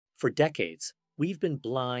For decades, we've been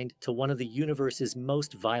blind to one of the universe's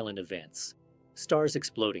most violent events, stars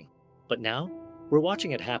exploding. But now, we're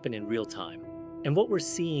watching it happen in real time. And what we're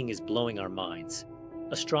seeing is blowing our minds.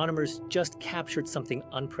 Astronomers just captured something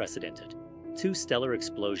unprecedented. Two stellar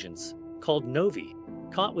explosions, called Novae,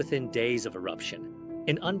 caught within days of eruption,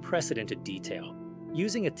 in unprecedented detail.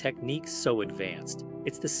 Using a technique so advanced,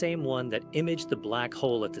 it's the same one that imaged the black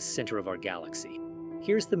hole at the center of our galaxy.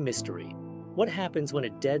 Here's the mystery. What happens when a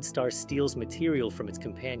dead star steals material from its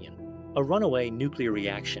companion? A runaway nuclear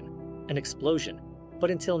reaction, an explosion.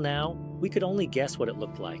 But until now, we could only guess what it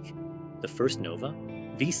looked like. The first nova,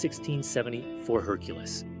 V1674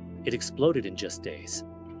 Herculis. It exploded in just days,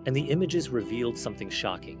 and the images revealed something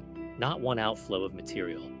shocking. Not one outflow of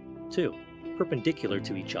material, two, perpendicular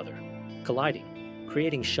to each other, colliding,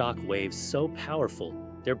 creating shock waves so powerful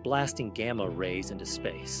they're blasting gamma rays into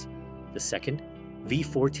space. The second,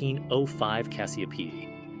 V1405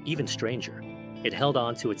 Cassiopeiae, even stranger. It held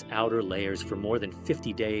on to its outer layers for more than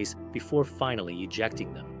 50 days before finally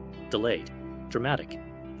ejecting them. Delayed, dramatic.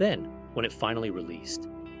 Then, when it finally released,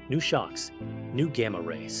 new shocks, new gamma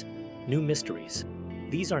rays, new mysteries.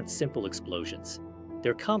 These aren't simple explosions.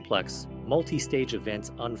 They're complex, multi-stage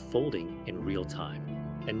events unfolding in real time.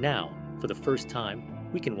 And now, for the first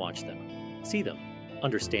time, we can watch them, see them,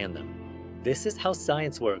 understand them. This is how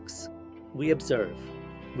science works. We observe,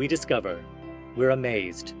 we discover, we're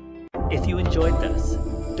amazed. If you enjoyed this,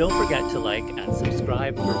 don't forget to like and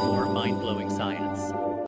subscribe for more mind-blowing science.